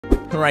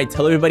Alright,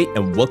 hello everybody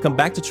and welcome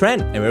back to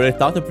TREN. And we already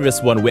thought the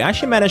previous one, we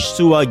actually managed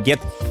to get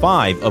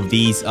 5 of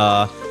these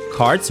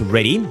cards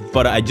ready,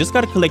 but I just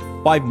gotta collect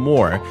 5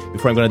 more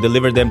before I'm gonna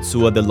deliver them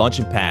to the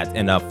launching pad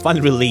and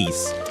finally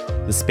release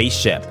the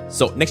spaceship.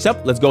 So next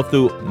up, let's go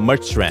through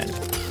merch TREN.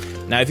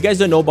 Now, if you guys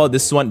don't know about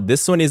this one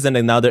is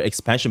another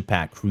expansion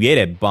pack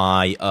created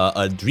by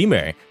a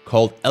dreamer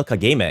called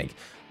StantinGaming.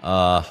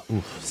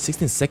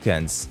 16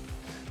 seconds.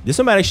 This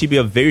one might actually be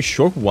a very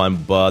short one,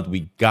 but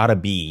we gotta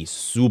be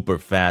super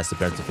fast to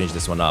finish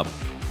this one up.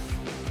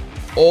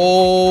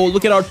 Oh,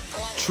 look at our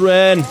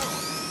TREN.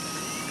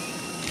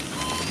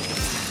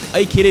 Are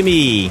you kidding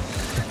me?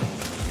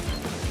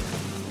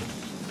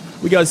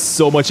 We got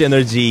so much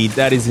energy.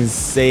 That is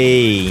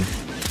insane.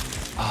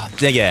 Oh,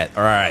 dang it.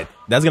 Alright,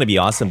 that's gonna be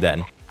awesome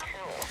then.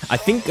 I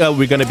think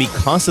we're gonna be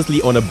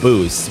constantly on a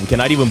boost. We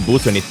cannot even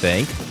boost or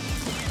anything,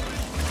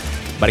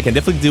 but I can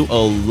definitely do a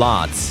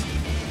lot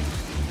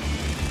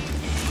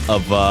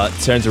of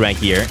turns around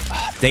here.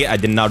 Dang it, I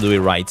did not do it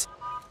right.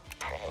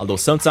 Although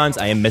sometimes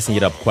I am messing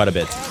it up quite a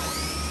bit.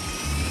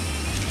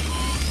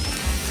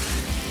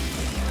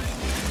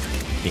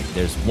 Okay,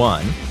 there's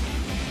one.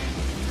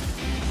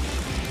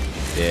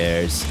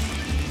 There's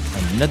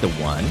another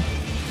one.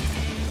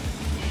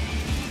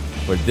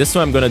 For this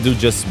one, I'm gonna do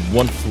just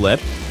one flip.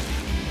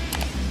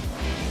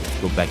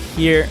 Go back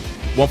here.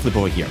 One flip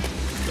over here.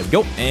 There we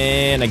go.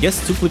 And I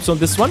guess 2 flips on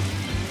this one.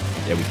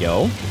 There we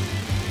go.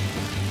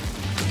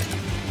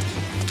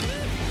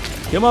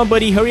 Come on,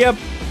 buddy, hurry up.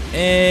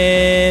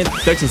 And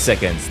 13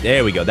 seconds.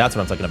 There we go. That's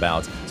what I'm talking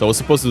about. So I was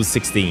supposed to do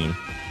 16.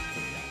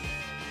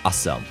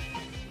 Awesome.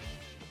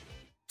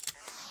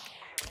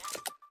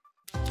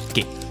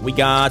 Okay, we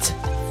got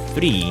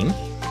 3.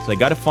 So I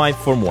gotta find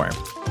 4 more.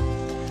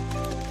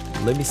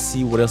 Let me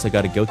see what else I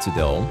gotta go to,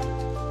 though.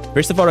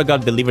 First of all, I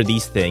gotta deliver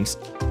these things.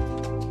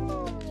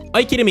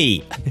 Are you kidding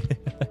me?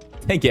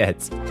 Dang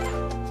it.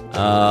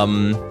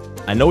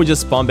 I know we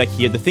just spawned back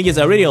here. The thing is,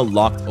 I already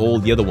unlocked all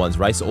the other ones,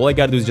 right? So all I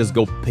gotta do is just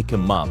go pick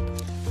them up.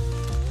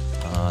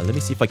 Let me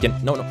see if I can...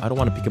 No, I don't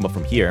want to pick them up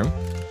from here.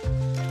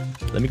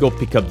 Let me go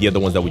pick up the other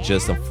ones that we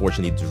just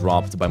unfortunately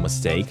dropped by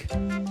mistake.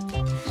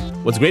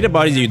 What's great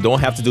about it is you don't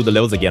have to do the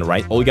levels again,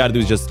 right? All you gotta do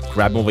is just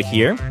grab them over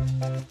here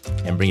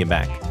and bring it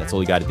back. That's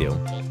all you gotta do.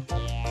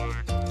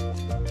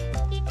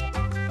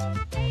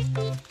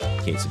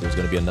 Okay, so there's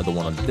gonna be another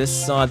one on this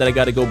side that I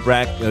gotta go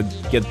back,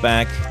 get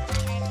back.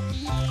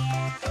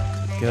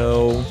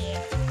 Go.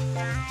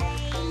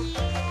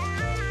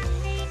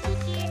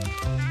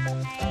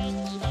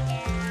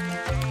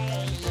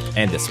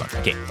 And this one.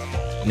 Okay.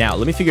 Now,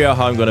 let me figure out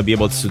how I'm gonna be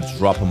able to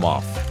drop them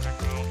off.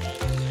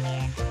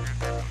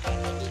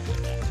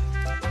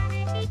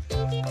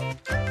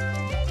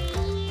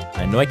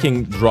 I know I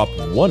can drop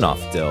one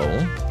off, though.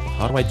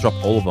 How do I drop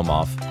all of them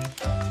off?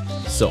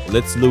 So,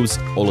 let's lose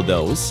all of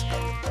those.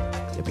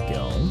 There we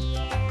go.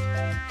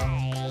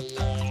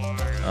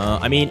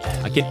 I mean,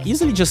 I can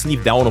easily just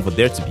leave that one over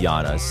there, to be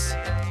honest.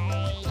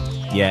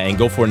 Yeah, and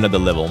go for another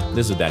level.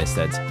 Let's do that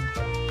instead.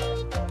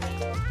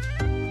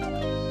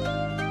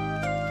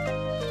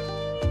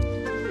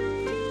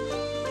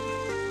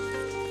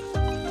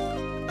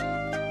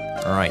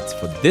 Alright,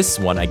 for this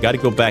one, I gotta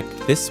go back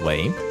this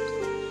way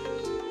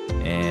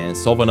and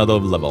solve another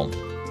level.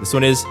 This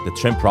one is the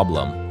TREN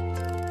problem.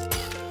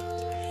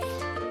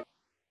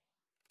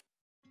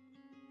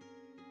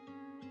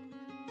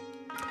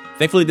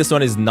 Thankfully, this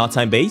one is not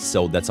time-based,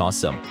 so that's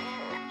awesome.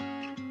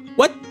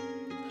 What?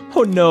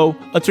 Oh no,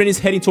 a train is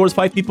heading towards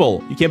 5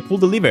 people. You can't pull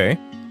the lever.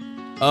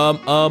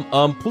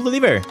 Pull the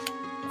lever.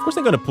 Of course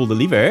I'm gonna pull the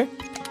lever.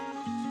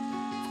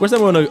 Of course I'm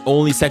gonna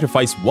only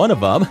sacrifice one of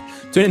them.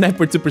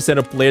 29.2%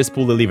 of players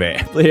pull the lever.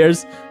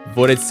 Players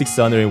voted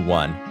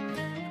 601.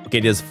 Okay,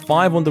 there's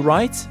 5 on the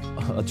right.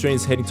 A train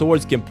is heading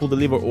towards, you can pull the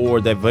lever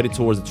or divert it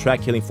towards the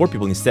track, killing 4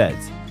 people instead.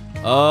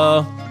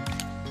 I'm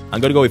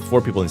gonna go with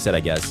 4 people instead, I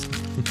guess.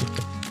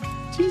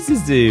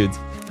 Jesus, dude.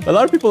 A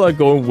lot of people are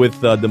going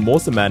with the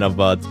most amount of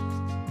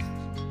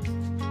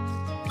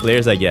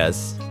players, I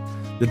guess.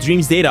 The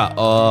dreams data.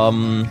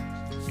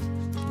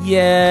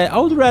 Yeah, I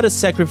would rather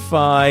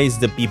sacrifice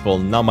the people,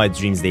 not my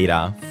dreams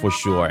data, for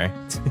sure.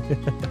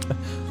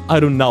 I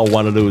do not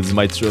want to lose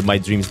my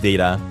dreams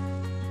data.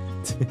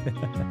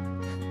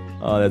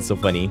 Oh, that's so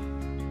funny.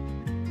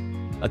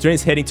 A train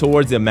is heading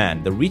towards a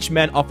man. The rich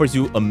man offers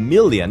you $1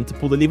 million to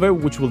pull the lever,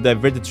 which will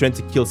divert the train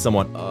to kill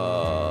someone.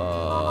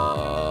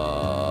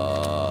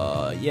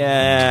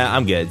 Yeah,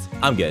 I'm good.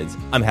 I'm good.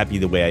 I'm happy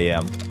the way I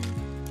am.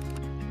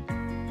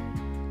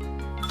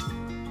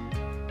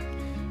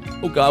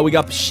 Oh god, we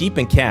got sheep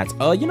and cats.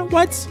 You know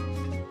what?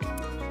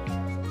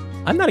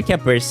 I'm not a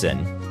cat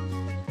person.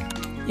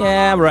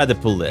 Yeah, I'd rather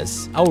pull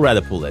this. I would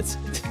rather pull it.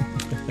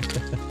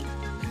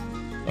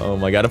 Oh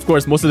my god, of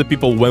course, most of the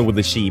people went with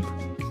the sheep.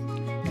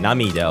 Not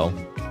me, though.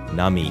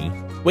 Not me.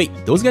 Wait,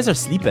 those guys are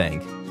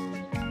sleeping.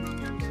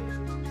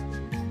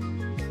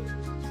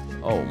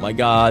 Oh my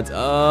god.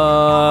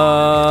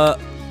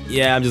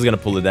 Yeah, I'm just gonna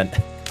pull it then.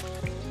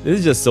 This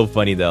is just so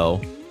funny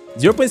though.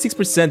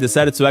 0.6%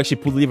 decided to actually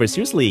pull the lever.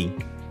 Seriously?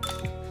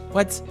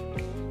 What?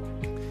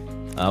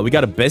 We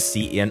got a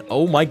bestie, and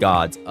oh my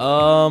god.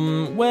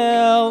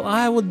 Well,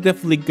 I would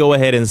definitely go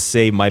ahead and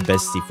save my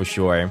bestie for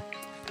sure.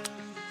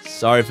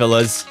 Sorry,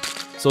 fellas.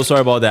 So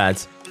sorry about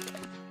that.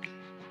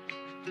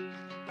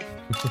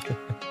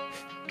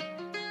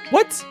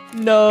 What?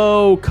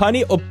 No,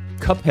 Connie or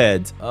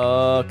Cuphead?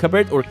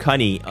 Cuphead or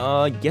Connie?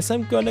 Guess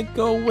I'm gonna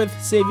go with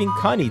saving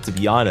Connie, to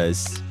be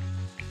honest.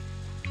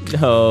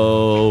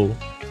 No.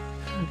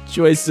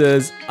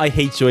 Choices. I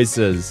hate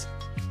choices.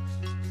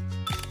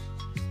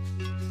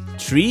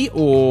 Tree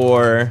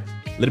or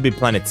Little Big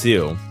Planet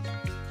 2?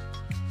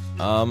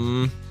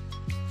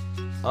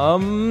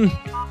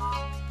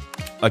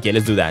 Okay,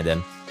 let's do that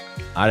then.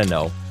 I don't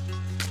know.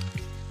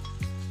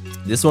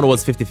 This one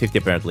was 50-50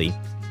 apparently.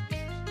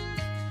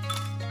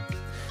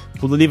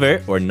 Pull the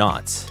lever or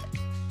not?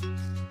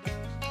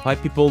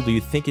 5 people, do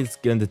you think it's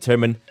gonna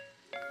determine?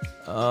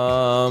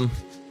 I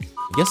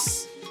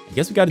guess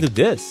we gotta do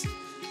this.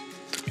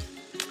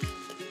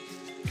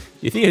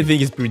 You think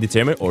everything is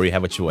predetermined or you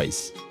have a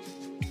choice?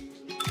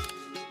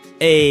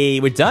 Hey,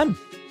 we're done.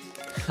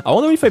 I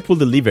wonder if I pull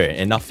the lever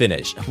and not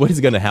finish, what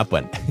is gonna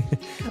happen?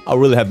 I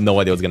really have no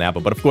idea what's gonna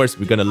happen, but of course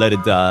we're gonna let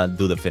it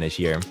do the finish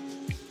here.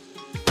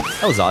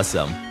 That was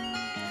awesome.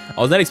 I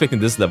was not expecting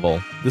this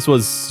level. This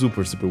was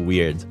super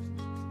weird.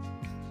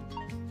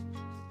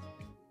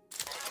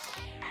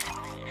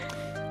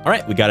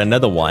 Alright, we got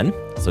another one.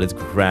 So let's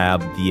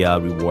grab the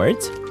reward.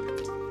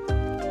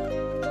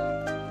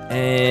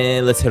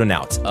 And let's head on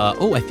out.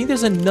 Oh, I think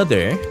there's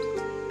another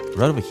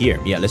right over here.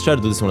 Yeah, let's try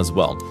to do this one as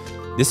well.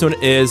 This one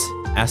is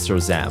Astro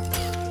Zap.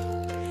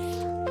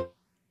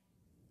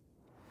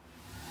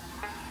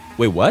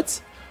 Wait,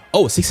 what?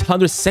 Oh,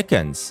 600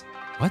 seconds.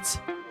 What?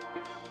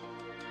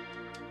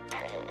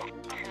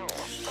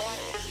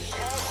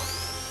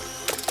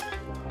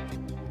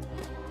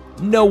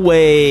 No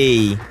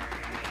way.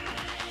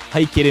 Are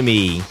you kidding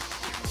me?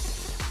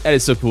 That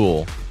is so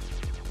cool.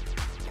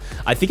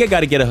 I think I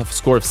gotta get a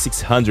score of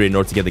 600 in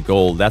order to get the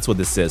gold. That's what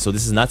this is. So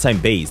this is not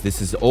time-based.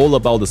 This is all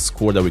about the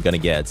score that we're gonna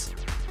get.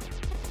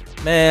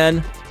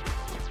 Man,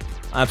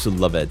 I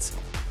absolutely love it.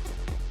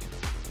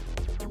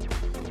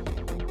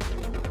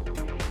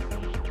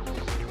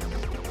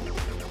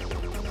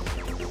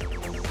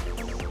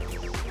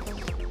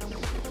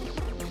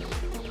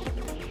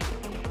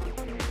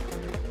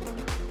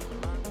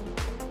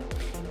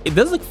 It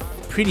does look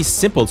pretty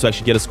simple to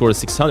actually get a score of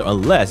 600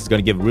 unless it's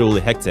gonna get really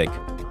hectic.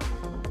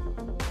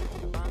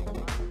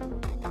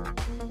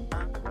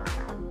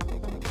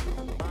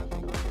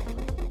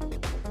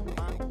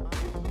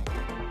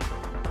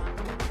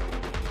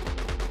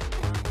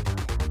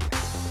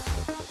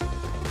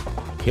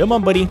 Come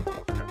on, buddy.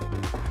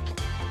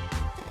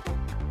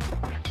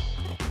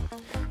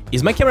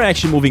 Is my camera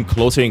actually moving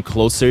closer and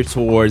closer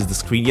towards the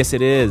screen? Yes,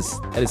 it is.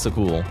 That is so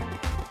cool.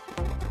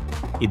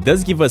 It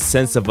does give a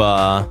sense of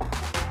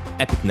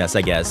epicness,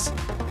 I guess.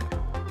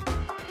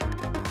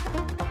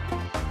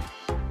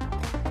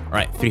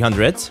 Alright,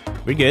 300.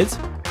 We're good.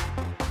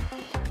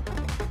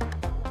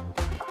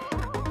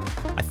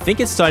 I think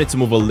it's starting to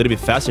move a little bit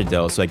faster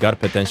though, so I gotta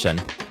pay attention.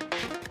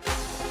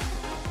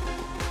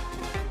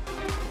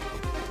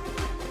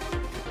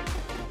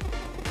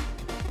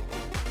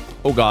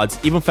 Oh god,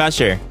 even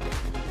faster.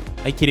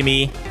 Are you kidding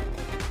me?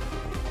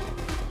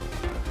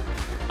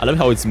 I love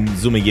how it's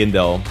zooming in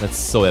though. That's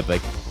so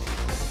epic.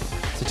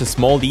 Such a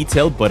small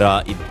detail, but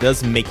it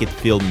does make it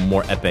feel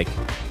more epic.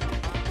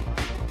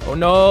 Oh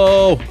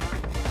no!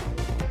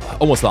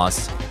 Almost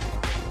lost.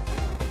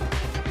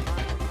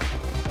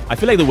 I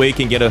feel like the way you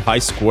can get a high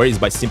score is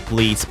by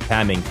simply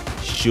spamming,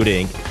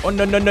 shooting. Oh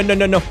no no no no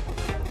no no!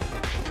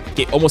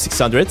 Okay, almost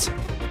 600.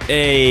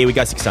 Hey, we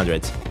got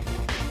 600.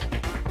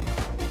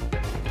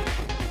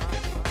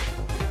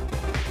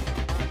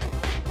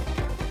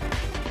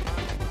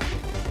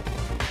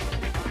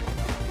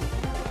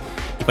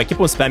 If I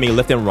keep on spamming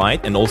left and right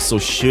and also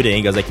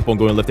shooting as I keep on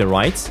going left and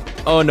right.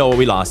 Oh no,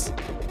 we lost.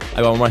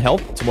 I got 1 more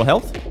health, 2 more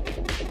health.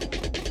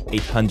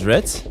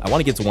 800. I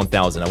want to get to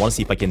 1000. I want to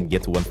see if I can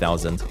get to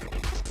 1000.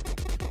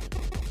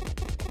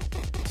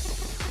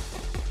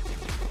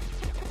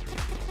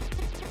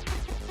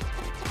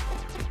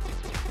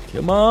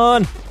 Come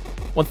on.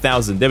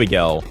 1000. There we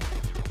go.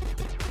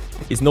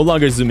 It's no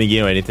longer zooming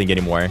in or anything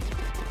anymore.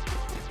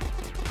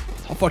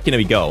 How far can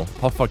we go?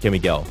 How far can we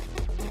go?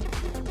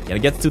 Can I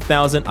get to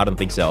 2000? I don't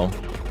think so.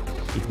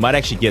 It might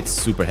actually get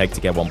super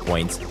hectic at one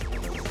point.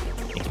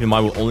 And keep in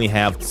mind, we'll only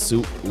have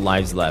 2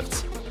 lives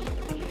left.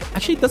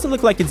 Actually, it doesn't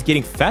look like it's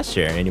getting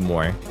faster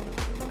anymore.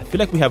 I feel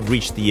like we have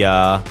reached the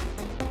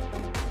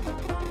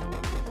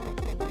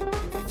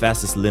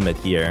fastest limit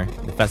here.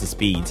 The fastest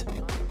speed.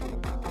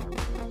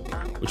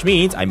 Which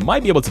means I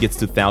might be able to get to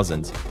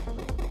 2000.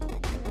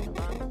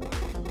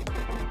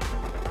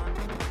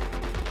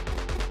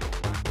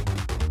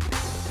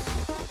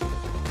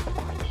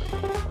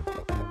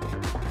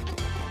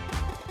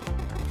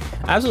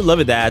 I absolutely love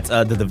it that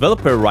the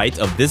developer, right,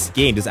 of this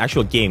game, this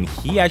actual game,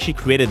 he actually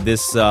created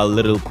this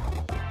little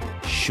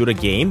shooter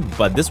game,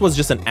 but this was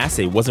just an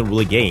assay, it wasn't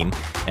really a game.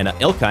 And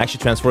Ilka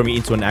actually transformed it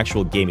into an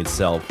actual game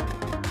itself.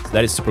 So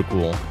that is super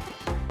cool.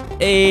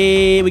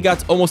 Hey, we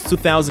got almost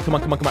 2,000. Come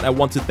on, come on, come on. I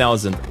want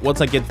 2,000.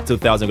 Once I get to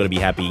 2,000, I'm going to be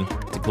happy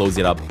to close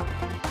it up.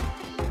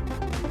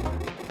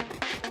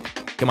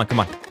 Come on,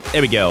 come on.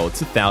 There we go.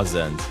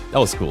 2,000. That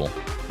was cool.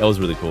 That was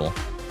really cool.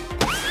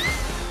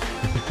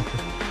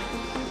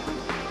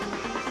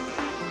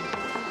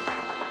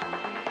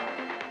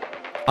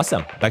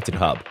 Awesome. Back to the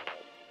hub.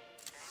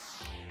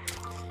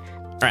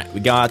 Alright,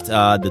 we got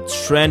the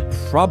TREN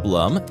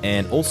problem.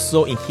 And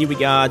also in here we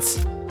got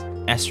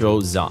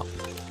Astro Zop.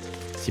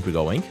 Let's keep it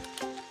going.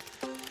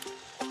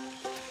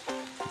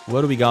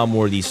 What do we got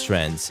more of these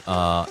trends?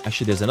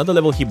 Actually, there's another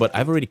level here, but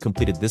I've already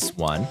completed this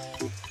one.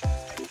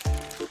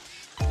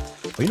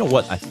 But you know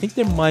what? I think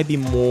there might be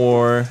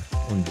more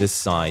on this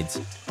side.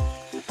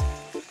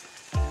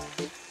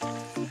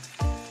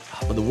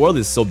 But the world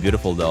is so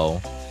beautiful,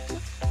 though.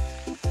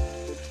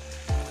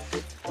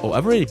 Oh,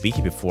 I've already been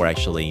here before,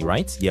 actually,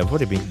 right? Yeah, I've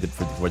already been here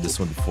for this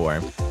one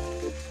before.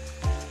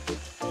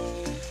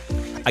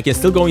 I can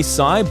still go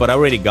inside, but I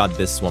already got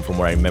this one from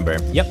where I remember.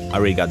 Yep, I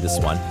already got this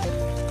one.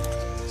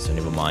 So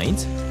never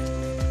mind.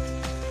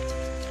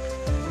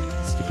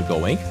 Let's keep it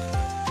going.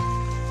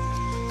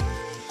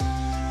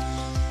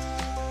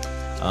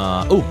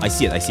 Oh, I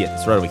see it, I see it.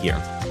 It's right over here.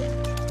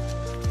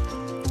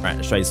 Alright,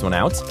 let's try this one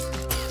out.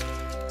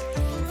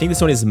 I think this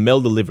one is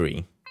mail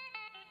delivery.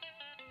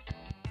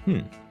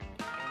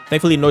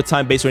 Thankfully, no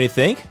time-based or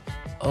anything.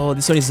 Oh,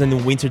 this one is in the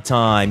winter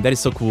time. That is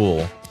so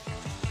cool.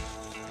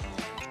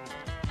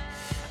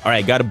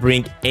 Alright, gotta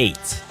bring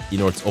 8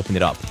 in order to open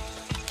it up.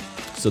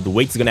 So the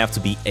weight is gonna have to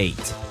be 8.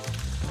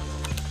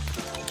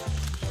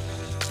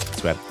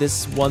 Let's grab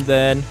this one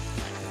then.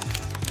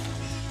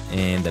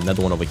 And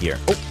another one over here.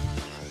 Oh!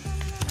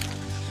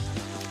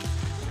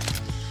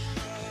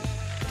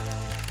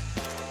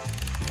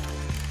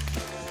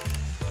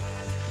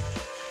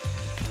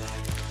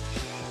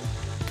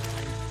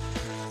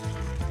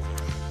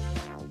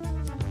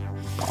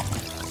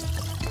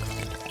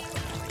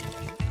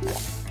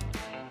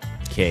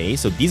 Okay,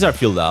 so these are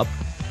filled up.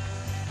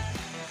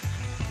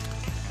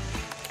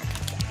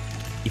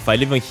 If I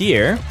leave them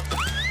here,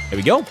 there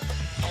we go.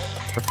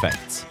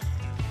 Perfect.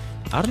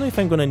 I don't know if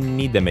I'm gonna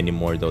need them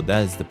anymore though,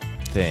 that's the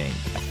thing.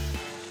 I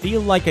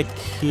feel like I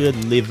could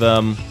leave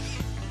them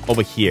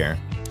over here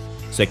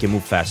so I can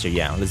move faster.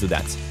 Yeah, let's do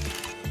that.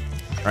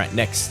 Alright,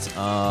 next.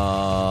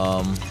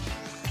 Oh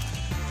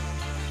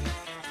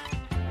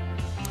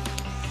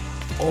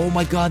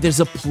my god, there's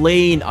a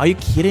plane. Are you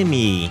kidding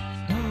me?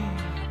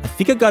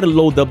 I think I gotta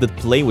load up the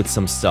plane with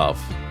some stuff.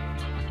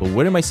 But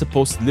where am I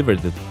supposed to deliver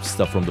the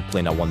stuff from the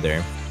plane, I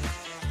wonder?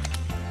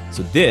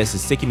 So this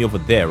is taking me over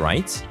there,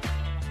 right?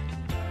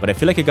 But I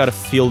feel like I gotta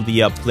fill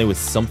the plane with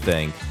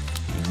something.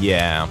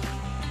 Yeah.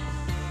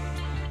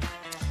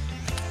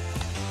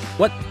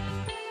 What?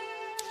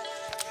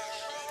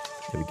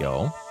 There we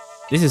go.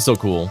 This is so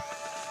cool.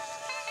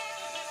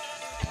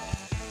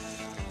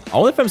 I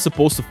wonder if I'm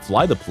supposed to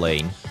fly the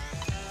plane.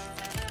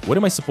 What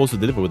am I supposed to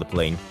deliver with the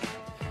plane?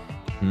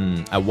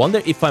 I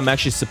wonder if I'm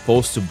actually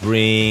supposed to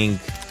bring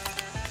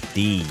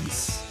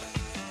these.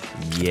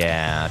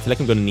 Yeah, I feel like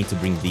I'm gonna need to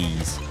bring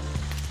these.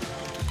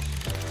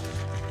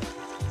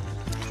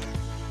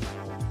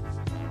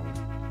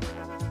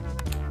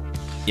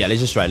 Yeah,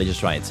 let's just try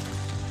it.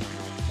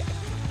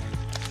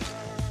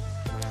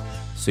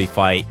 So if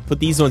I put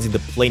these ones in the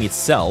plane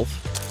itself...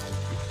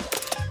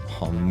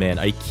 Oh man,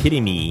 are you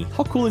kidding me?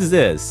 How cool is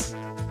this?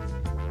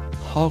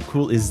 How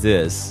cool is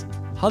this?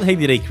 How the heck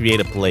did they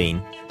create a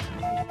plane?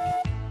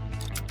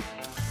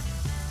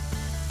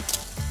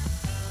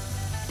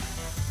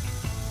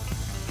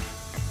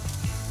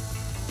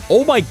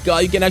 Oh my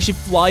god, you can actually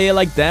fly it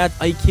like that?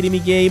 Are you kidding me,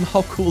 game?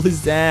 How cool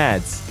is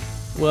that?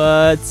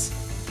 What?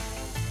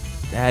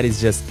 That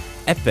is just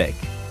epic.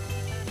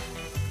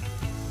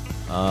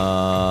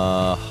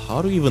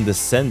 How do we even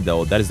descend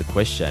though? That is the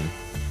question.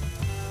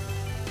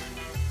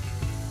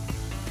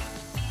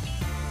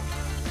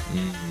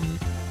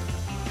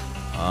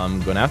 I'm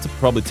gonna have to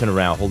probably turn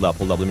around. Hold up.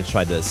 Let me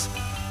try this.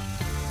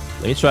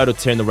 Let me try to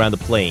turn around the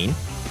plane.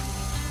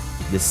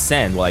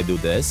 Descend while I do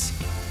this.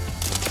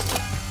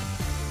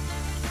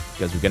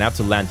 Because we're gonna have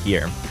to land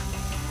here.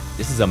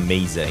 This is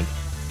amazing.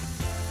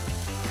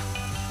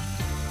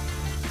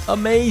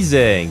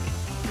 Amazing!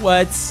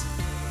 What?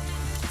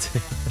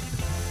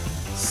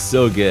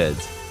 So good.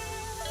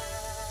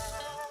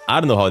 I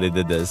don't know how they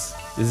did this.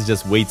 This is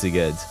just way too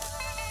good.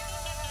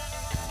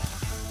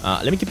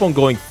 Let me keep on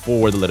going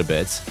forward a little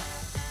bit.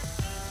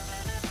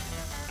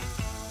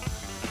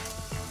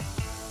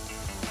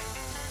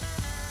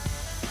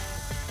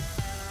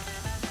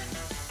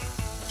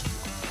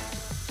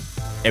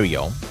 There we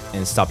go.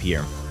 And stop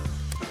here.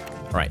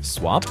 Alright,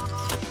 swap.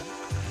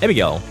 There we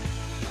go.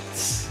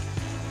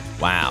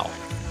 Wow.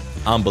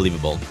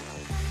 Unbelievable.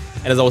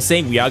 And as I was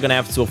saying, we are gonna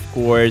have to, of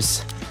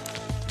course,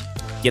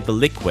 get the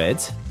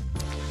liquid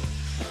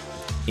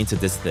into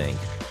this thing.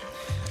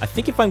 I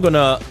think if I'm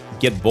gonna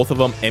get both of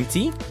them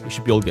empty, we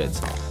should be all good.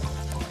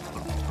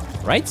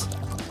 Right?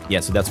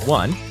 Yeah, so that's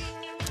one.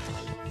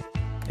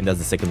 And that's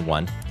the second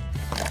one.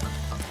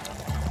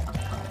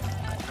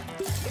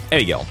 There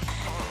we go.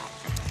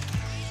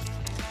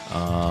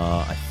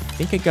 I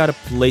think I gotta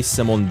place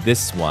them on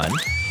this one.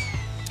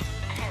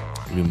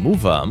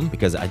 Remove them,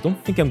 because I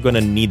don't think I'm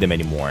gonna need them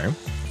anymore.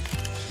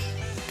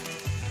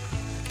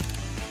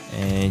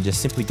 And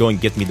just simply go and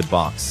get me the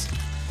box.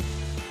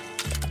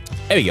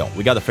 There we go.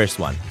 We got the first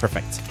one.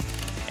 Perfect.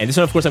 And this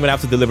one, of course, I'm gonna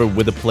have to deliver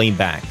with the plane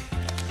back.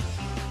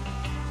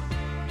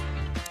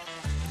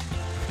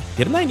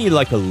 Didn't I need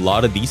like a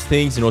lot of these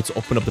things in order to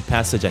open up the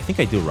passage? I think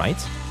I do, right?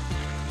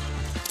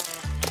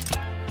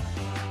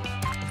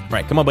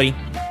 Right, come on, buddy.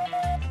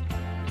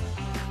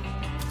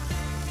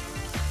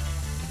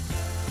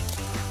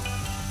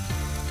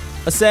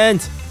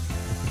 Ascent!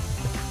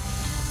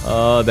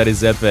 Oh, that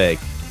is epic.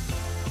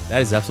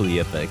 That is absolutely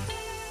epic.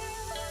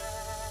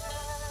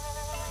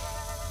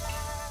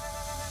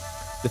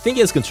 The thing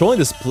is, controlling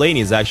this plane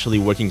is actually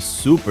working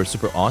super,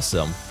 super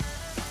awesome.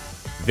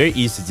 Very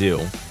easy to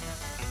do.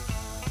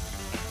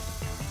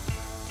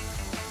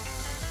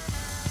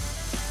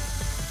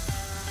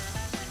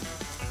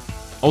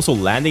 Also,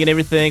 landing and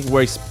everything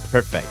works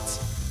perfect.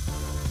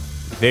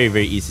 Very,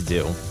 very easy to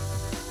do.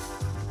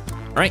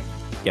 Alright,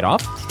 get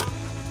off.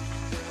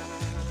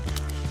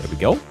 There we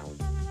go.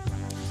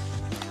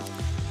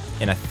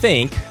 And I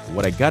think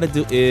what I gotta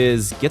do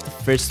is get the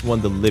first one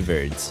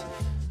delivered.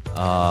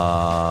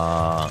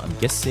 I'm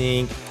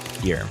guessing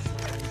here.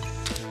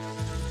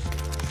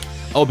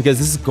 Oh, because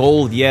this is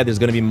gold. Yeah, there's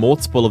gonna be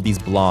multiple of these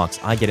blocks.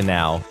 I get it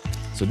now.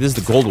 So this is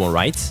the gold one,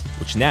 right?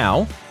 Which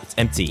now, it's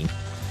empty.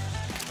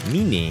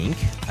 Meaning,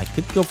 I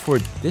could go for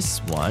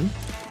this one.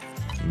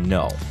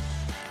 No.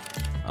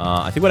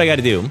 I think what I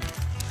gotta do...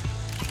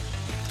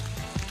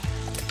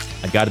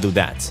 I gotta do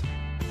that.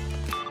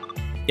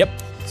 Yep,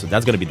 so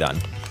that's gonna be done.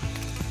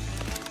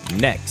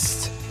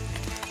 Next,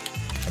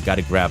 I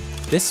gotta grab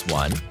this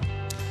one.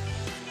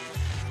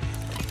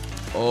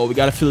 Oh, we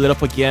gotta fill it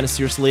up again,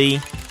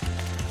 seriously?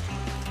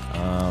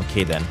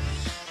 Okay then.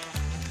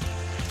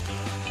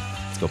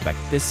 Let's go back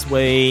this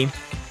way.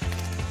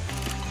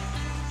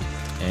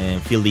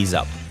 And fill these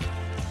up.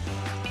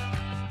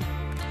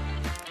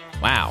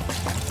 Wow.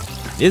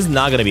 This is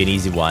not gonna be an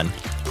easy one.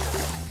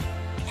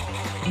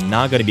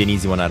 Not gonna be an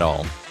easy one at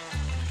all.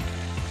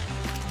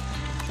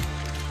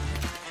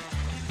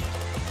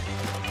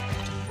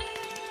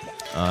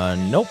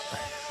 Nope.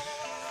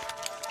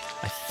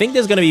 I think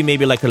there's gonna be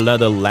maybe like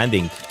another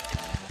landing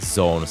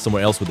zone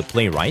somewhere else with the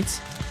plane,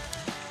 right?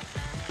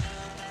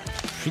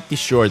 Pretty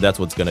sure that's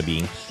what's gonna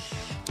be.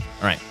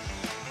 Alright.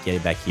 Get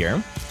it back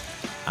here.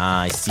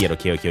 I see it.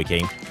 Okay, okay,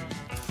 okay.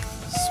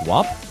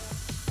 Swap.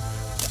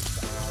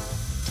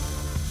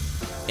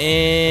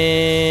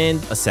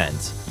 And ascend.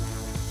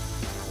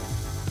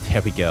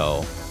 There we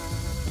go.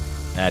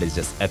 That is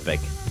just epic.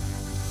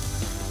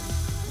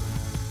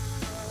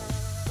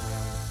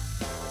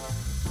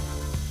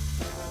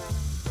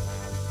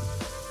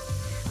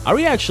 Are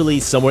we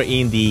actually somewhere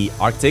in the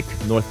Arctic,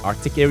 North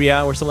Arctic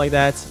area or something like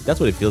that? That's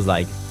what it feels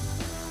like.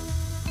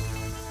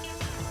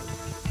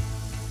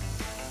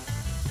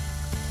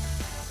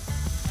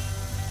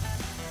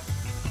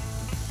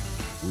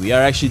 We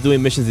are actually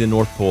doing missions in the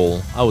North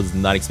Pole. I was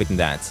not expecting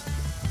that.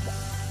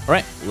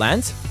 Alright,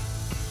 land.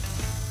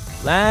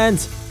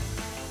 Land!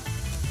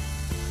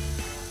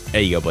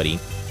 There you go, buddy.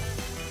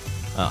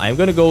 I'm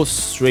gonna go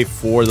straight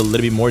forward a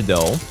little bit more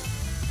though,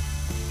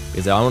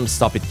 because I want to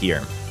stop it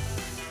here.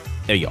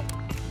 There you go.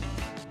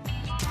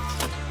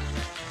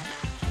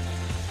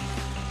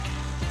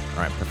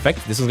 Alright,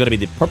 perfect. This is gonna be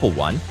the purple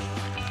one.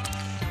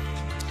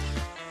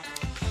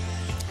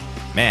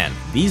 Man,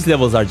 these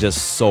levels are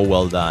just so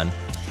well done.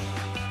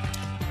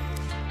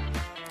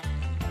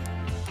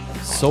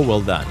 So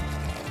well done.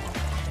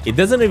 It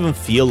doesn't even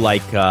feel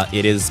like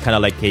it is kind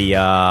of like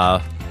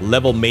a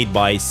level made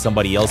by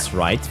somebody else,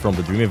 right? From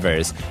the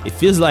Dreamiverse. It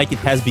feels like it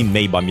has been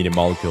made by Media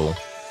Molecule.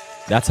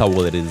 That's how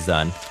well it is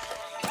done.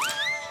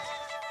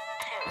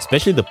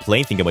 Especially the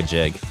plane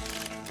thingamajig.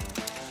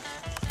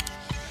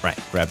 Right,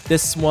 grab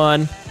this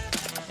one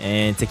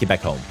and take it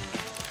back home.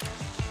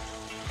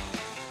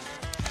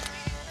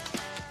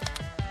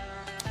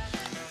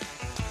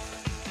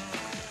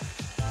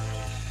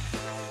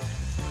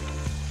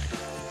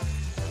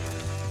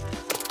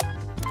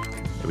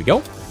 There we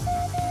go.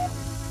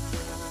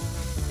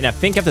 And I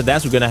think after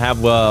that, we're gonna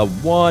have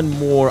one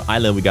more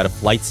island we gotta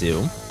fly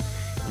to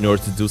in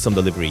order to do some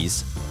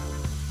deliveries.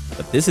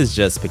 But this is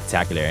just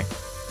spectacular.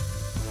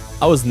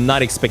 I was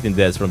not expecting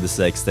this from this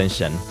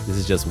extension. This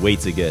is just way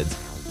too good.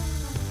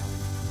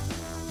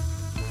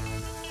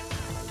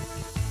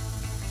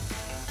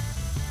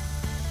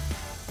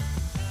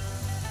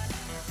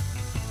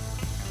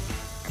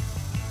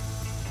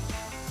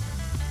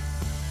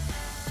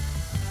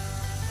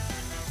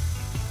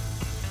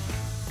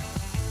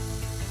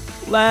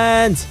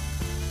 Land!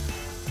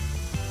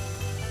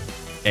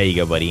 There you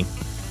go, buddy.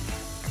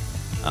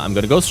 I'm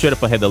gonna go straight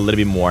up ahead a little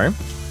bit more,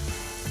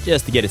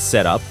 just to get it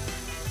set up.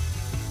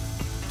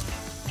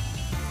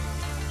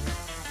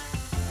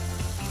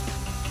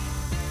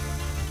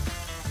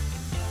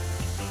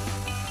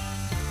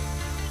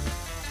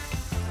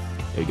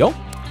 There we go.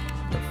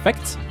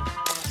 Perfect.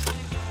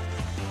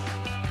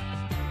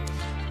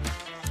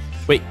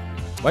 Wait,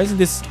 why isn't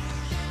this...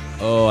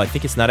 Oh, I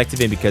think it's not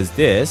activating because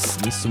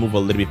this needs to move a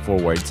little bit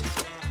forward.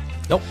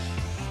 Nope.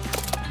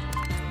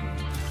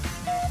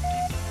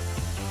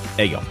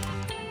 There you go.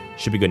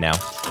 Should be good now.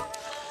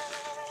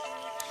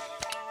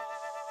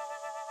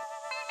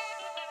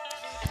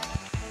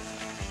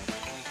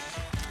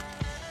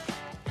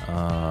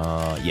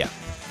 Yeah.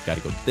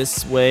 Gotta go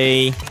this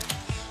way.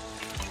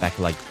 Back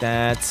like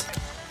that.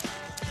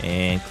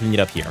 And clean it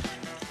up here.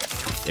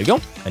 There we go.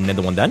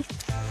 Another one done.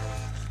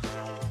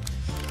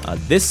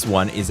 This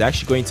one is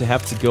actually going to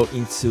have to go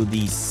into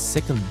the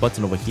second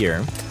button over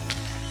here.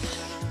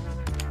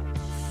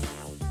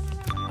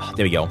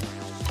 There we go.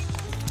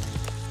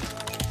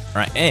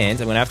 Alright, and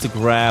I'm going to have to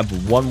grab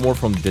one more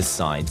from this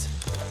side.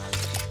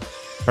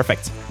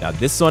 Perfect. Now,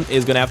 this one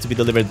is going to have to be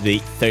delivered to the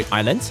third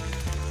island.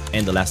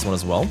 And the last one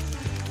as well.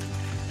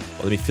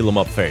 Well, let me fill them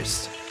up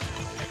first.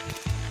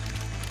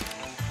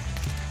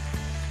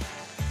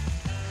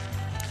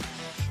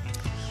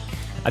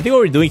 I think what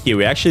we're doing here,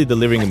 we're actually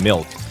delivering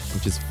milk,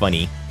 which is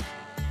funny.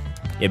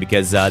 Yeah,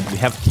 because we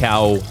have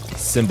cow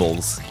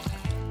symbols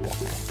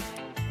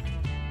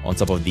on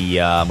top of the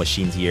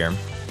machines here.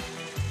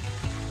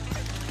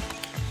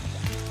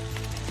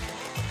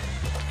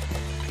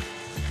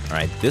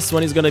 Alright, this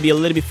one is going to be a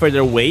little bit further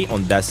away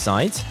on that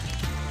side.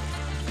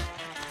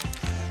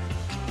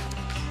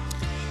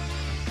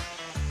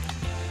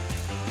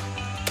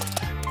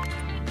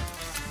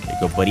 There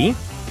you go, buddy.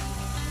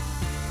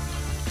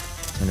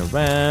 Turn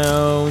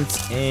around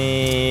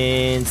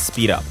and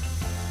speed up.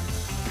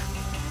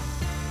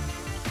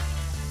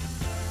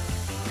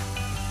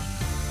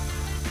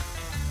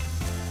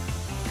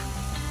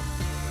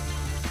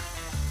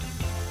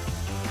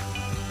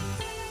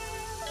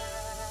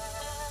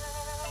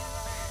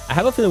 I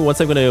have a feeling once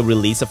I'm going to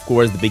release, of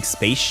course, the big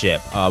spaceship,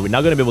 we're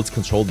not going to be able to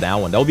control that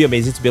one. That would be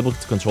amazing to be able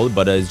to control it,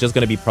 but it's just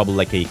going to be probably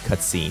like a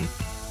cutscene.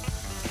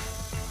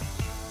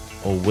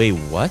 Oh, wait,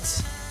 what?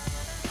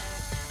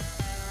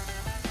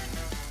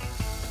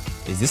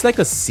 Is this like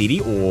a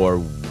city or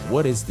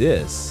what is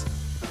this?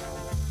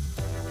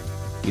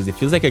 Because it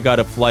feels like I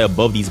gotta fly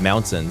above these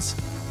mountains.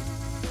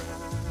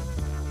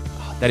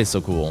 Oh, that is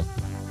so cool.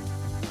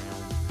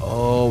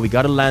 Oh, we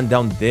gotta land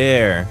down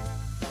there.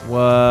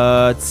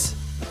 What?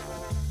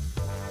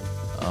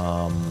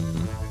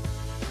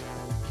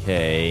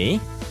 Okay.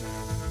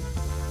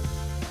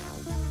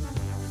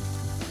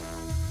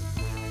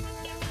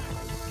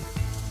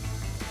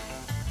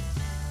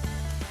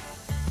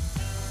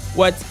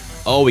 What?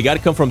 Oh, we gotta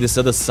come from this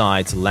other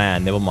side to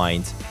land. Never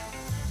mind.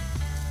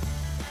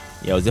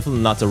 Yeah, I was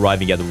definitely not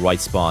arriving at the right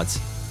spot.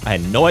 I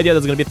had no idea that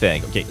was gonna be a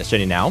thing. Okay, let's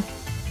turn it now.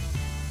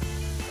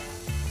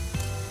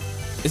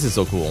 This is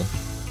so cool.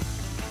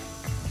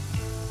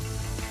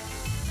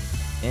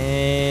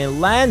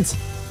 And land!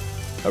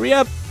 Hurry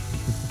up!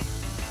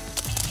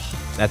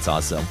 That's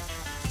awesome.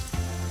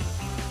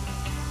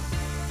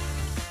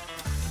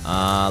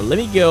 Let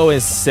me go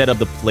and set up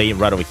the plane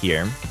right over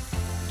here.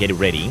 Get it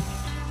ready.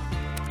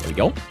 There we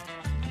go.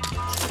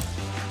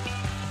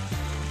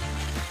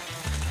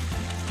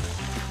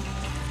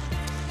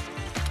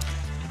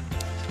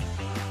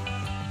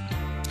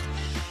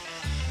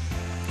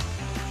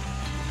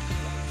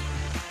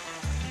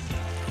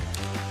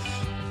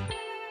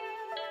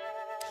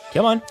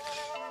 Come on.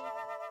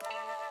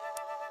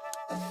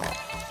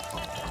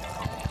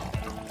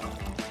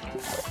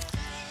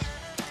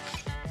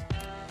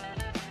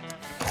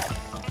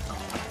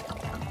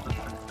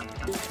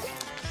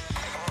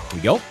 Here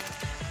we go.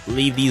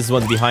 Leave these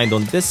ones behind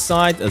on this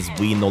side as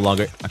we no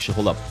longer... Actually,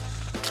 hold up.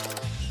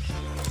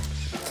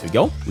 There we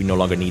go. We no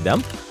longer need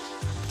them.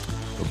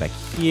 Go back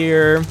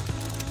here.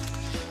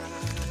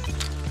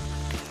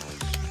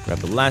 Grab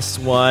the last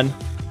one.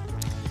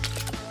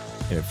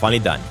 And we're finally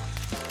done.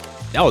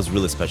 That was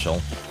really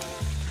special.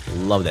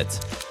 Loved it.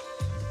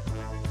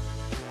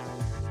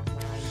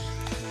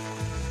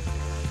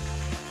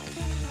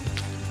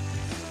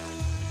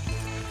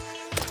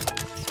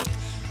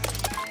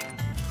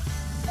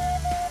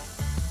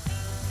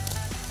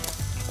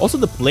 Also,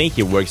 the plane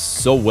here works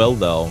so well,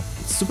 though.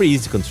 It's super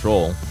easy to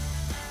control.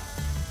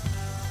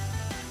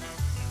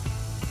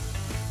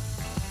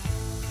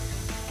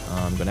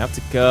 I'm gonna have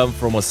to come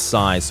from a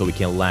side so we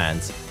can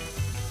land.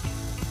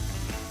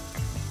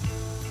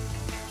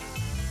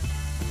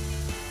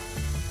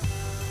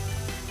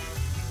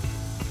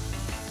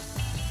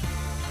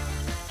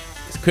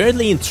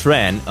 Currently in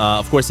TREN,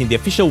 of course, in the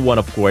official one,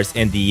 of course,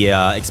 and the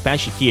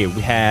expansion here,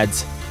 we had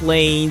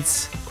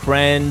planes,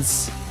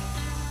 cranes,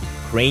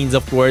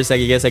 of course, I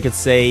guess I could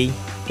say,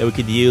 that we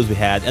could use. We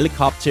had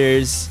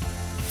helicopters,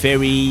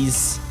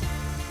 ferries,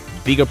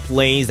 bigger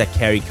planes that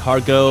carry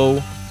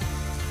cargo.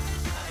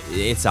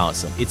 It's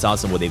awesome. It's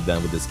awesome what they've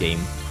done with this game.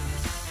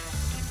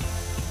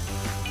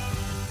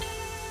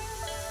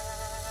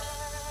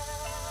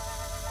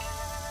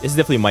 This is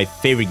definitely my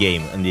favorite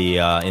game in the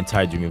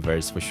entire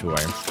Dreamiverse, for sure.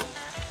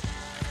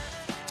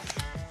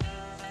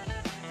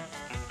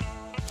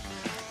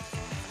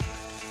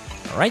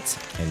 Alright,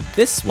 and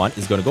this one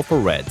is gonna go for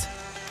red.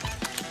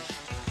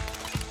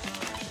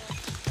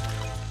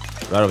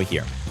 Right over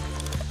here.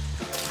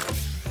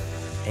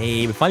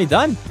 Hey, we're finally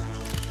done.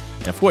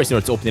 And of course, in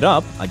order to open it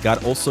up, I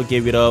got also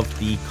get rid of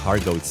the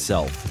cargo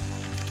itself.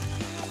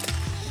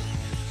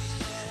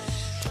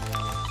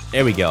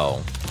 There we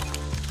go.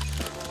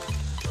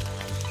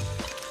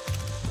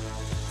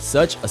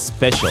 Such a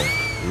special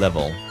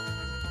level.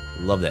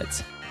 Love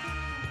that.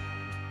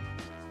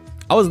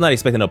 I was not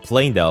expecting a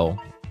plane though.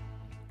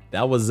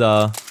 That was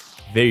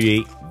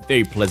very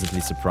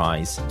pleasantly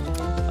surprised.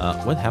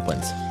 What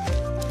happened?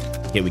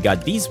 Okay, we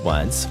got these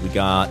ones. We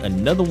got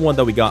another one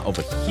that we got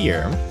over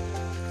here.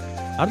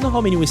 I don't know how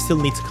many we still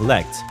need to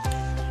collect.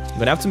 I'm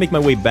gonna have to make my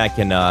way back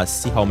and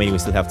see how many we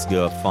still have to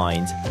go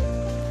find.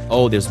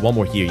 Oh, there's one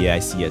more here. Yeah, I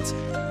see it.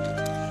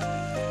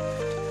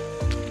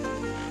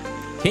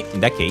 Okay,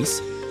 in that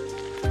case.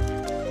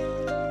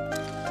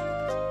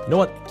 You know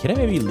what? Can I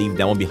maybe leave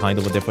that one behind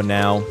over there for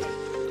now?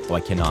 Oh, I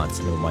cannot.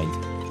 Never mind.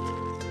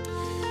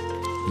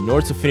 In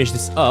order to finish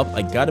this up,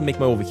 I gotta make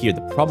my way over here.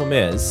 The problem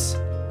is,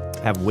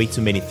 I have way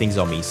too many things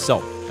on me.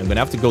 So, I'm gonna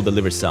have to go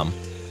deliver some.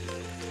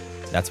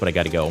 That's what I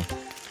gotta go.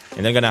 And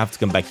then I'm gonna have to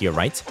come back here,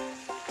 right?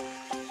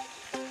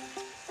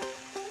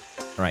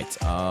 Alright,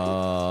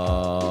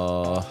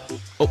 oh,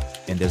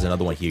 and there's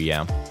another one here,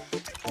 yeah.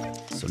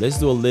 So let's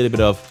do a little bit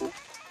of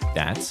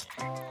that.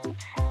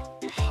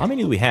 How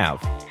many do we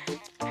have?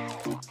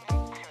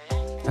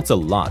 That's a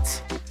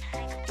lot.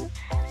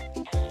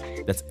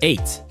 That's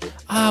 8.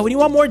 We need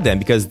one more then,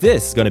 because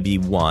this is gonna be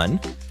one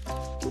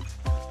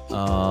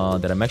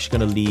that I'm actually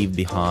gonna leave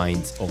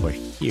behind over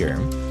here.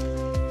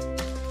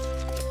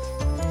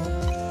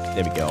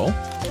 There we go.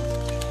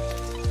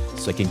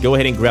 So I can go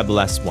ahead and grab the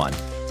last one.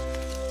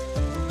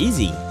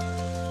 Easy.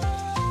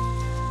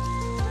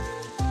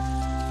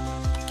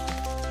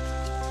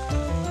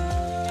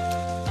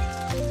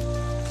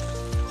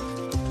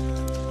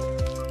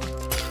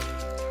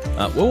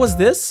 What was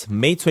this?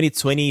 May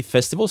 2020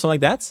 festival, something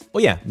like that? Oh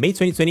yeah, May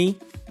 2020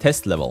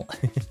 test level.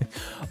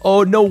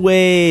 Oh, no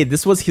way.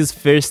 This was his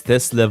first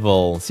test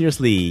level.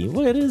 Seriously,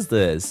 what is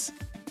this?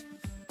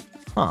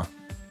 Huh.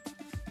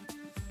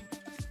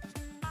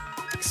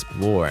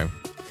 Explore.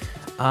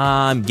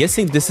 I'm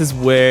guessing this is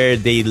where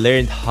they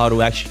learned how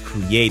to actually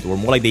create, or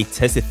more like they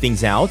tested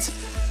things out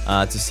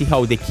to see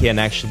how they can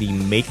actually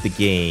make the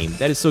game.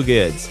 That is so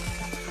good.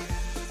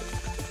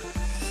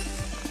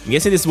 I'm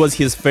guessing this was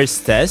his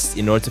first test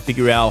in order to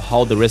figure out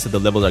how the rest of the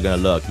levels are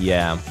gonna look.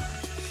 Yeah,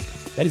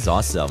 that is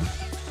awesome.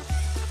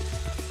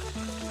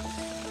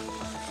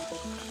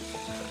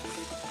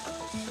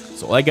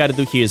 So all I gotta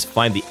do here is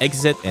find the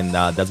exit, and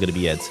that's gonna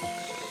be it.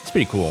 It's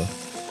pretty cool.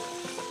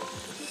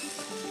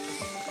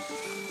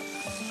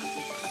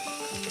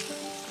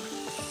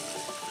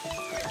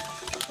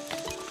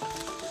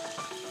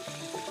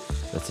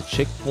 That's a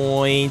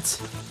checkpoint.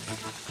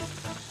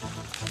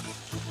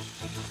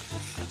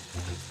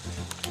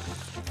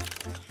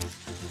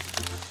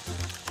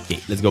 Okay,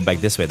 let's go back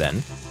this way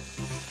then.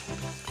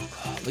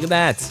 Look at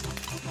that.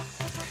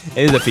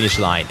 It is the finish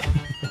line.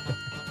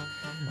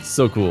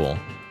 So cool.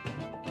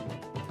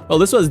 Well,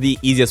 this was the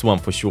easiest one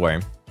for sure.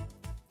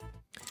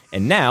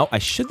 And now I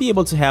should be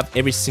able to have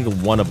every single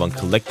one of them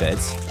collected.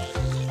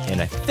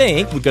 And I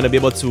think we're gonna be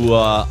able to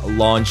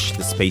launch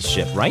the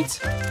spaceship, right?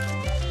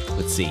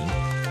 Let's see.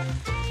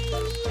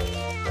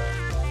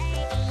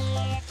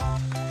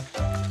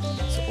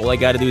 So all I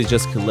gotta do is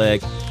just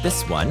collect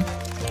this one.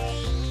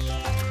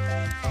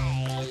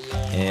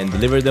 And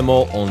deliver them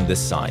all on this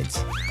side.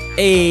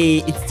 Hey,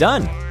 it's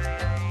done!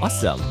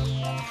 Awesome.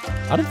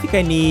 I don't think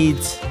I need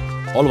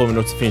all of them in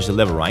order to finish the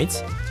level,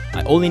 right?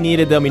 I only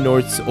needed them in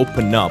order to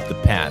open up the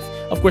path.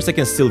 Of course, I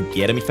can still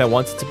get them if I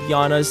wanted, to be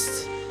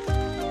honest.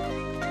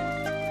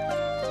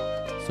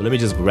 So let me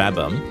just grab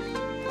them.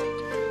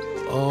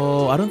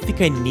 Oh, I don't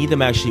think I need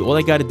them actually. All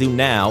I gotta do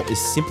now is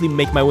simply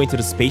make my way into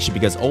the spaceship,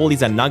 because all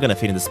these are not gonna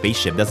fit in the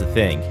spaceship. That's the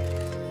thing.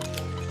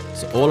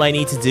 So all I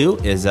need to do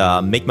is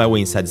make my way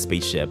inside the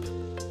spaceship.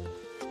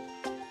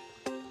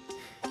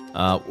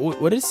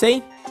 What did it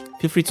say?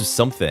 Feel free to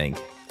something.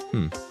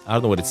 I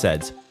don't know what it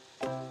said.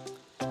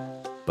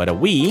 But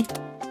we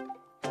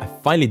are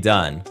finally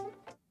done.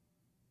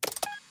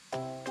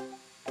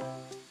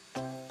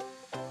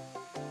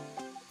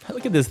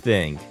 Look at this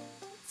thing.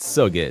 It's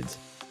so good.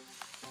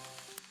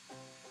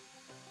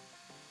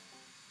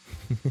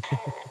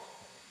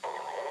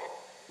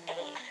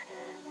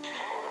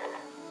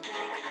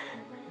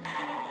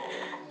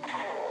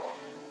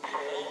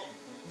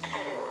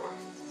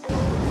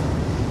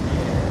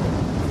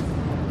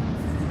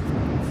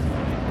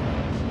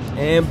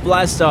 And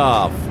blast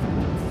off.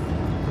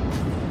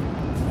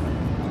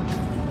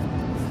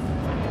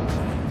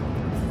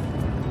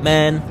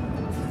 Man,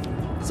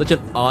 such an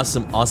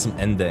awesome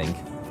ending.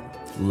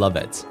 Love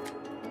it.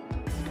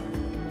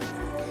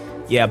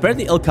 Yeah,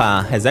 apparently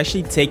Ilka has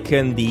actually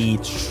taken the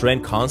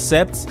TREN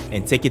concept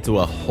and take it to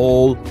a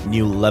whole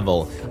new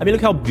level. I mean,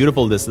 look how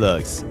beautiful this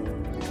looks.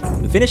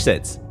 We finished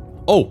it.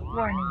 Oh.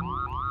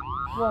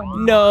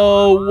 Warning.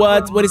 No,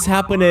 what is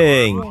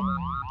happening?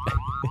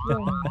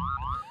 Warning.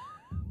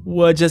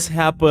 What just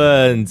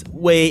happened?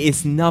 Wait,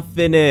 it's not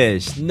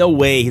finished. No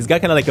way. He's got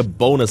kind of like a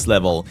bonus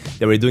level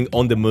that we're doing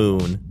on the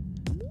moon.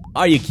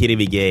 Are you kidding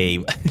me,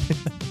 game?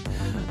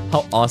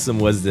 How awesome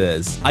was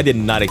this? I did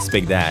not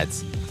expect that.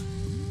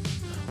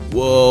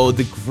 Whoa,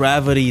 the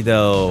gravity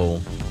though.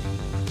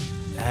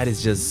 That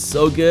is just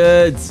so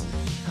good.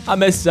 I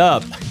messed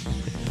up.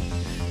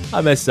 I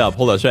messed up.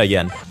 Hold on, try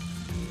again.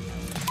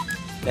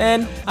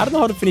 Man, I don't know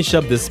how to finish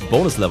up this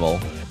bonus level.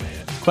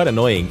 It's quite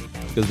annoying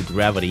because of the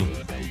gravity.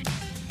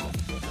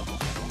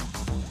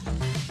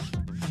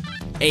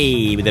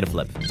 Hey, we did a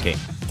flip. Okay.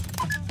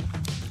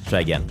 Try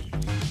again.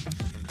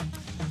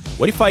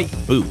 What if I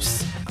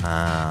boost?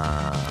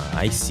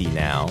 I see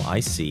now.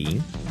 I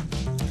see.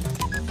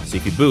 So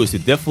if you boost, you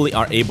definitely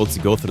are able to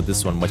go through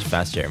this one much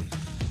faster.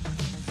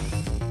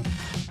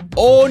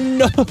 Oh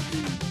no!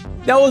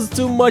 That was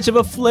too much of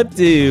a flip,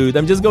 dude.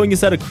 I'm just going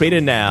inside a crater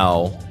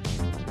now.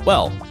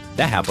 Well,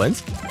 that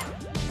happens.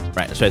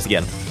 Right, let's try this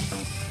again.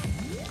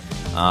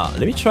 Let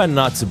me try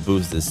not to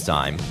boost this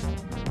time.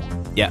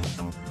 Yeah.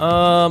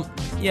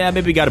 Yeah,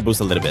 maybe we gotta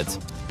boost a little bit.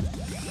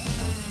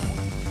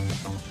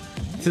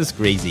 This is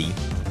crazy.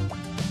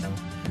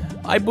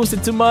 I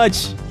boosted too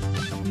much.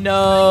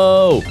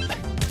 No.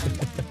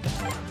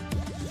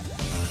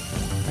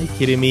 Are you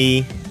kidding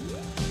me?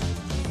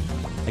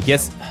 I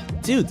guess,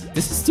 dude,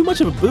 this is too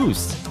much of a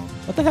boost.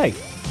 What the heck?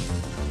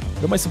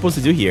 What am I supposed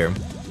to do here?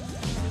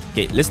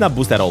 Okay, let's not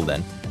boost at all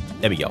then.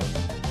 There we go.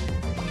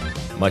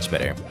 Much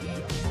better.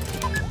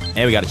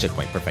 And we got a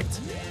checkpoint. Perfect.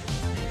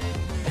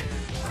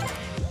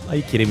 Are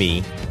you kidding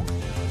me?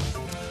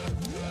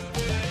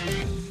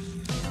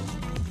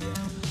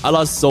 I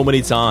lost so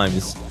many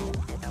times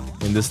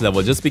in this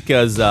level just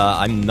because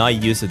I'm not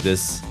used to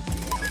this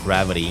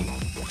gravity.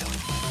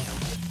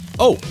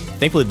 Oh,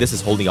 thankfully this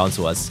is holding on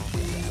to us.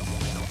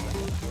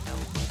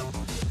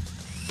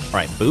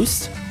 Alright,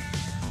 boost.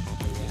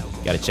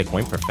 Got a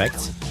checkpoint,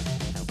 perfect.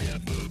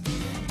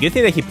 Good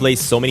thing that he plays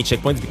so many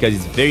checkpoints because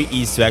it's very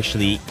easy to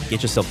actually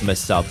get yourself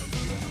messed up.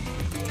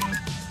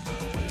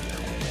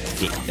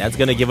 Okay, that's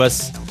gonna give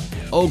us...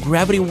 Oh,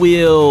 gravity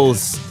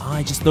wheels! Oh,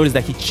 I just noticed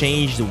that he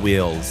changed the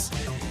wheels.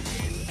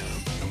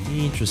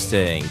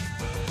 Interesting.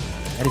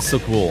 That is so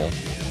cool.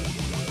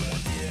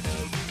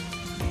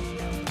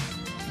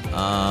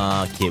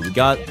 Okay, we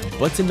got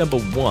button number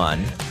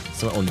 1.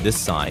 Somewhere on this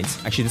side.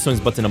 Actually, this one's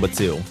button number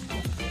 2.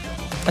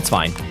 That's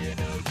fine.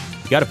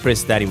 You gotta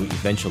press that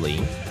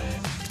eventually.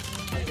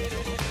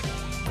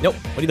 Nope,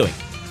 what are you doing?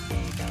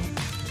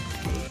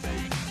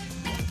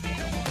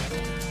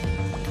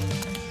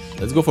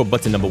 Let's go for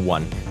button number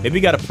 1. Maybe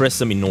we gotta press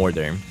them in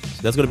order.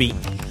 So that's gonna be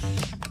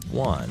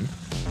 1.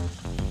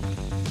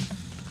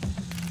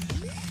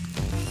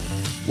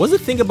 What's the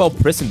thing about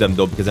pressing them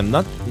though? Because I'm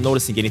not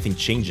noticing anything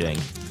changing.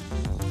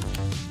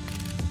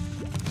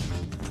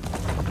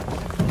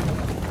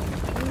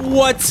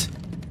 What?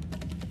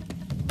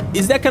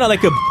 Is that kind of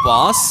like a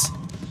boss?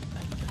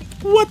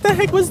 What the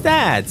heck was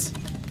that?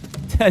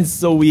 That's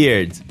so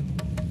weird.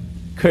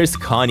 Curse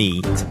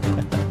Connie.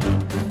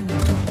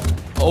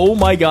 Oh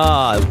my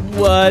god.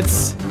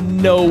 What?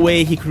 No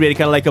way he created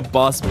kind of like a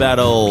boss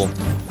battle.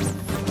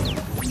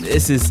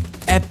 This is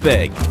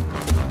epic.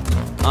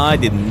 I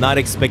did not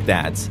expect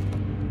that.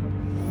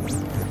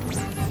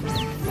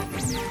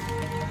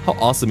 How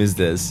awesome is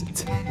this?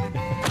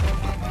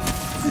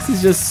 This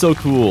is just so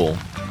cool.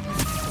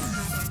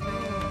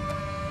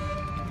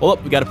 Hold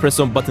up, we gotta press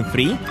on button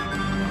 3.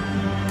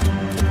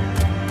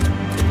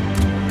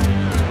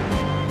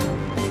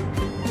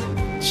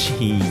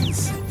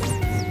 Jeez.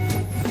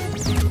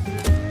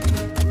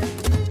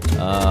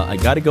 I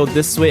gotta go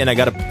this way and I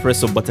gotta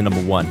press on button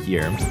number 1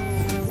 here.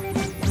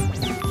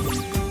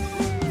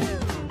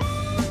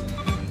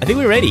 I think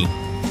we're ready.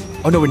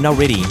 Oh no, we're not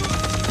ready.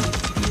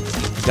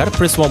 Gotta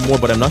press one more,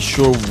 but I'm not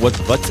sure what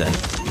button.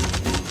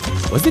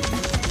 Was it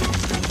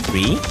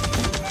 3?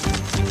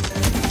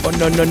 Oh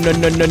no, no, no,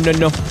 no, no, no,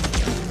 no.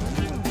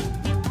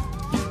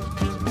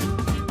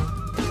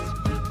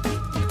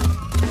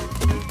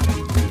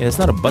 Yeah, it's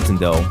not a button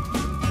though.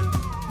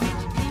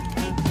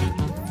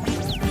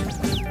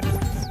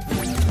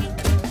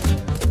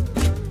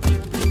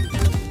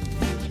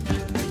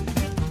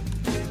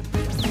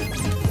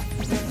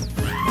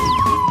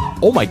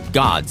 Oh my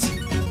god.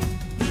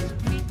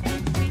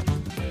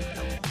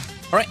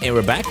 Alright, and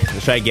we're back.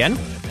 Let's try again.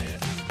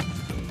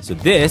 So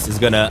this is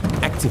gonna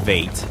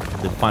activate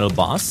the final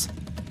boss.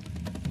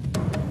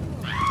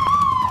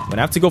 I'm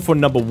gonna have to go for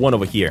number 1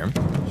 over here.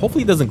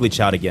 Hopefully it doesn't glitch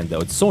out again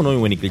though. It's so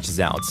annoying when it glitches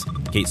out.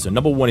 Okay, so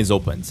number 1 is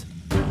opened.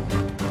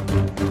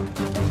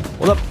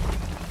 Hold up.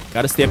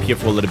 Gotta stay up here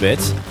for a little bit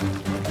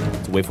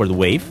to wait for the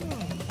wave.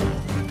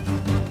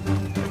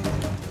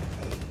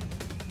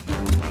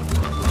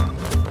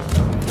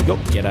 Go,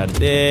 get out of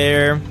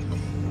there.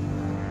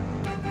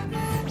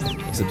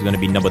 Except it's gonna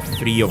be number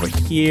 3 over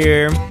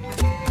here.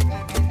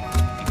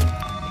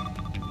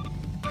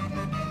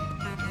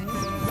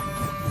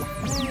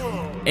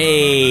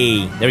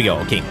 Hey, there we go.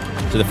 Okay,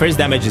 so the first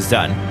damage is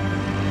done.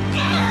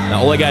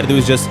 Now all I gotta do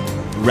is just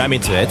ram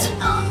into it.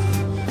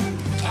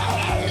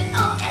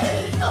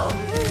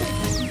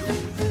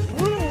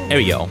 There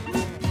we go.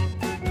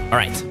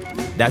 Alright,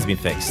 that's been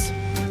fixed.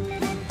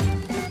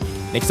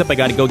 Next up, I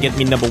gotta go get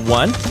me number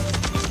 1.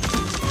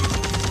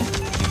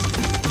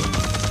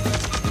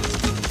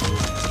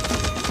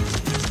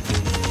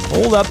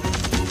 Hold up.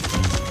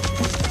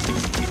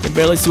 Can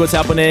barely see what's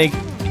happening.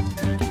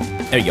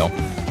 There you go.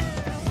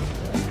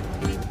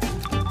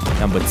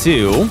 Number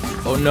 2.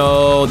 Oh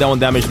no, that one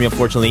damaged me,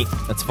 unfortunately.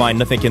 That's fine,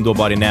 nothing I can do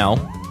about it now.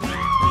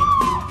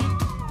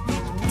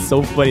 It's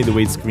so funny the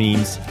way it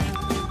screams.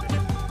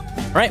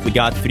 Alright, we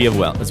got 3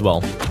 as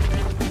well.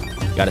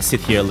 Gotta sit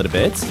here a little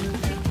bit.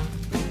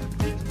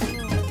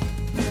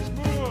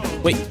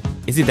 Wait,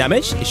 is it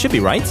damaged? It should be,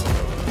 right?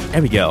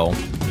 There we go.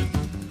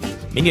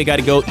 Maybe I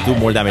gotta go do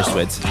more damage to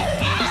it.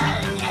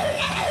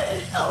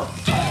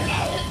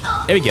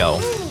 There we go.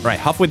 Right,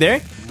 halfway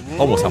there?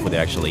 Almost halfway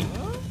there, actually.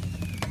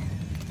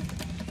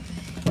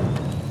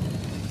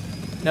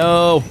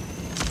 No.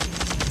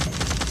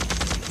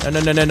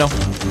 No.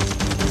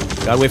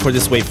 Gotta wait for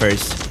this wave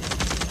first.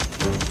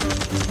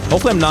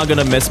 Hopefully I'm not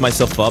gonna mess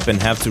myself up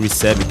and have to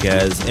reset,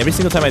 because every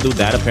single time I do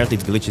that, apparently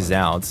it glitches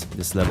out,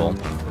 this level.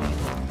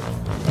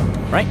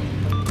 Right.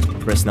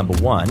 Press number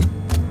 1.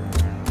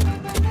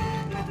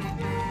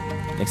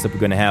 Next up, we're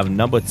gonna have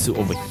number 2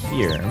 over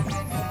here.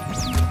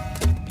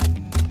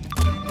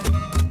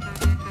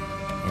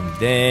 And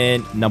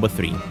then number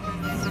 3.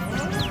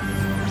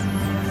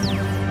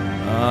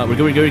 We're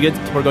good.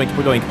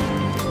 Keep going.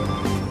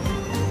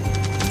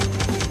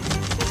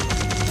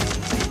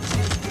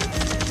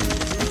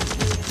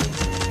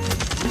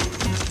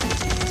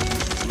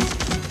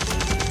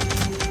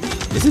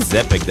 This is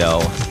epic,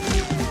 though.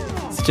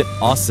 Such an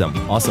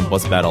awesome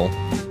boss battle.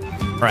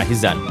 Alright,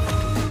 he's done.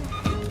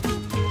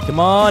 Come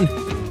on.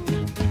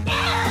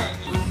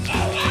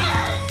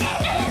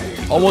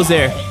 Almost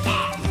there.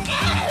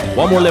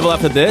 One more level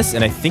after this,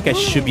 and I think I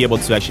should be able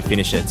to actually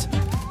finish it.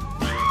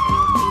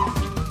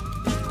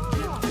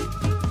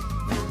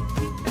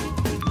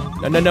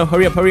 No,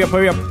 hurry up. There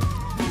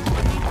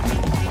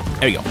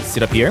we go.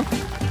 Sit up here.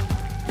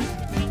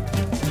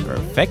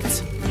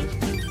 Perfect.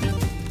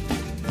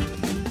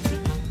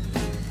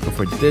 Go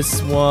for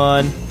this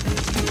one.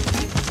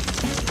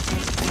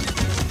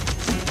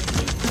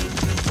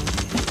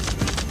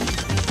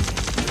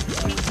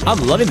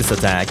 I'm loving this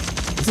attack.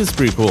 This is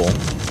pretty cool.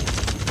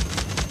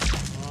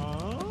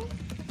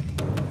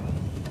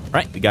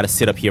 Alright, we gotta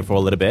sit up here for a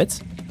little bit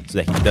so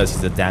that he does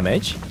his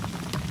damage.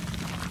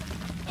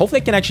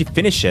 Hopefully I can actually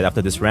finish it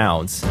after this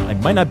round. I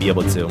might not be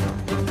able to.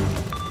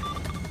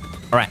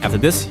 Alright, after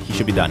this, he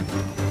should be done.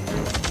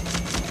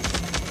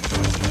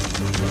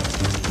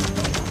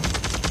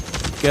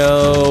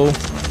 Go.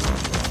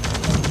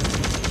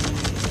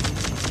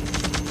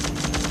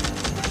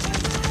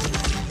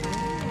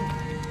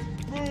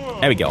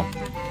 There we go.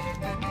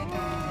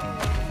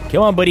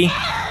 Come on, buddy.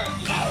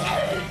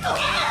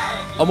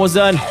 Almost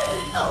done.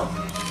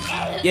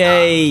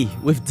 Yay,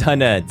 we've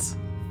done it.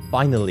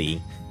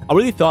 Finally. I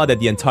really thought that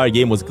the entire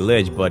game was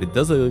glitched, but it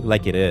doesn't look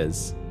like it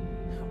is.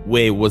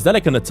 Wait, was that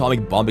like an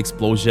atomic bomb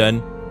explosion?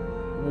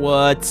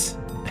 What?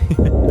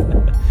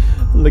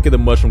 Look at the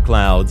mushroom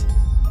cloud.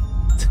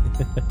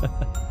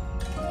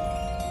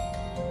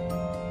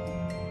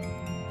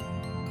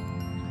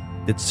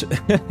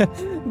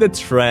 The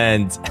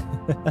trend.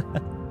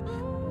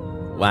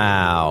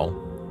 Wow.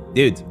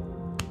 Dude,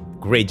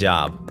 great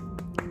job.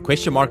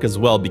 Question mark as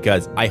well,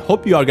 because I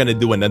hope you are gonna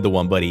do another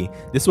one, buddy.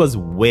 This was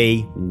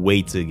way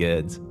too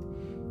good.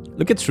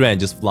 Look at TREN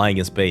just flying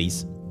in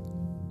space.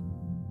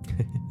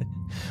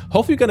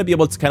 Hopefully you're gonna be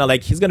able to kind of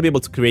like, he's gonna be able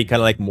to create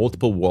kind of like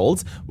multiple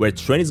worlds where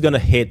TREN is gonna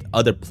hit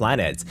other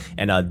planets,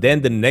 and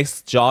then the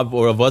next job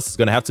of us is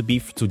gonna have to be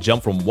to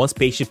jump from one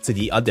spaceship to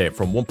the other,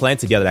 from one planet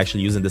to the other,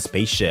 actually using the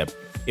spaceship.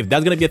 If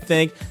that's gonna be a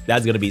thing,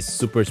 that's gonna be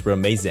super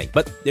amazing.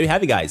 But there you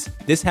have it, guys.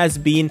 This has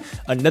been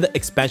another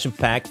expansion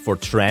pack for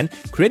TREN,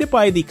 created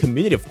by the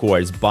community, of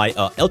course, by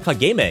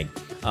StantinGaming.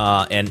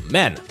 And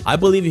man, I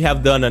believe you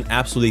have done an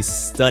absolutely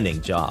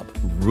stunning job.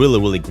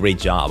 Really great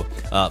job.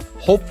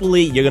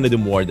 Hopefully you're gonna do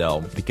more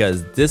though,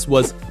 because this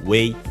was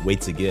way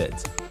too good.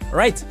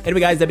 Alright, anyway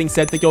guys, that being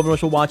said, thank you all very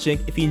much for watching.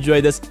 If you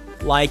enjoyed this,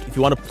 like. If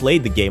you want to play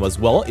the game as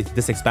well, it's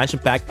this expansion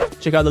pack,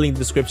 check out the link in the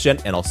description,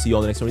 and I'll see you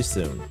all in the next one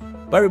soon.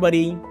 Bye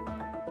everybody!